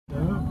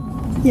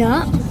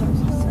Yeah.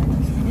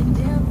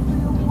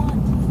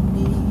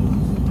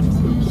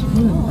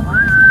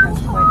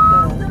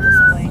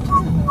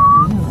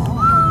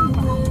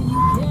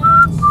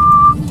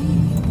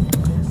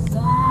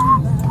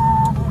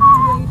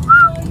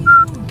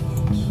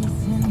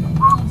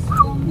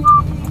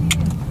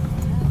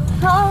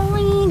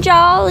 Holly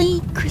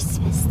jolly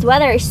Christmas. The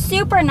weather is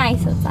super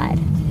nice outside.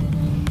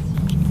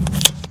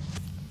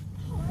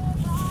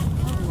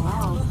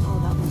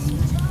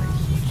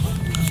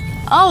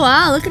 Oh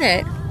wow, look at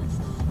it.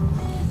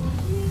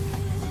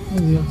 Oh,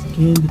 we have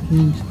candy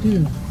canes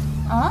too.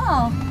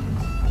 Oh.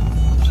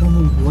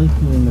 Someone's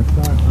blinking in the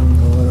car, I don't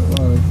know what it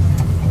was.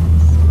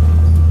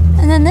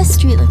 And then this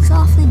street looks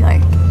awfully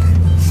dark.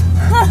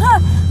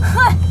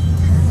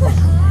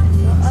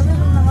 Other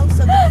than the house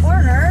at the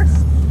corner.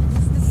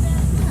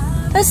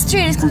 This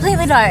street is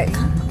completely dark.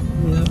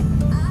 Yeah.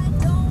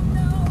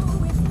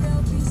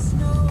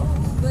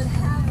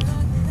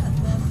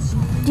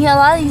 Yeah, a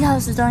lot of these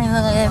houses don't even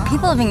look like there are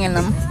people living in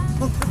them.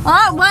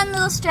 Oh, one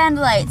little strand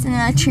of lights and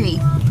then a tree.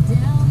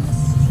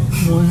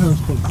 One house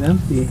looks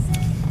empty.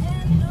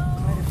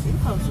 Quite a few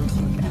houses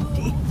look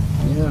empty.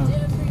 Yeah.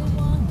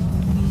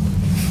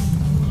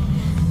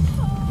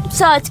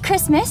 So it's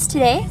Christmas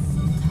today.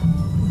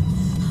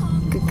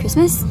 Good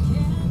Christmas.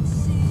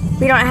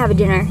 We don't have a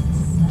dinner,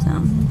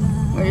 so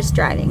we're just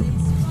driving.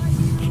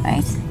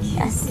 Right?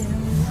 Yes.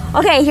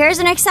 Okay, here's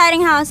an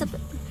exciting house.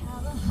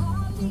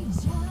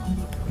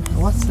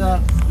 What's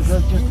that? Is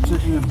that just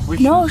sitting in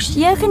bushes? No,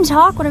 you can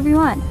talk whatever you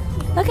want.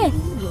 Okay,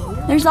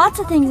 there's lots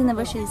of things in the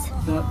bushes.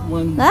 That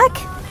one. Look.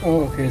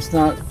 Oh, okay. It's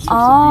not.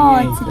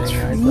 Oh, it's a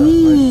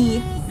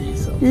tree.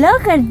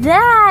 Look at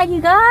that, you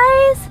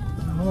guys.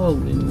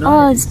 Holy nice.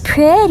 Oh, it's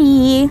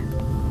pretty.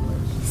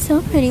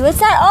 So pretty. What's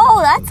that? Oh,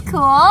 that's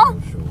cool.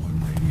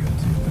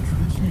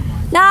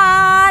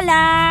 La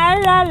la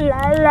la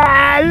la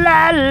la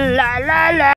la la la la.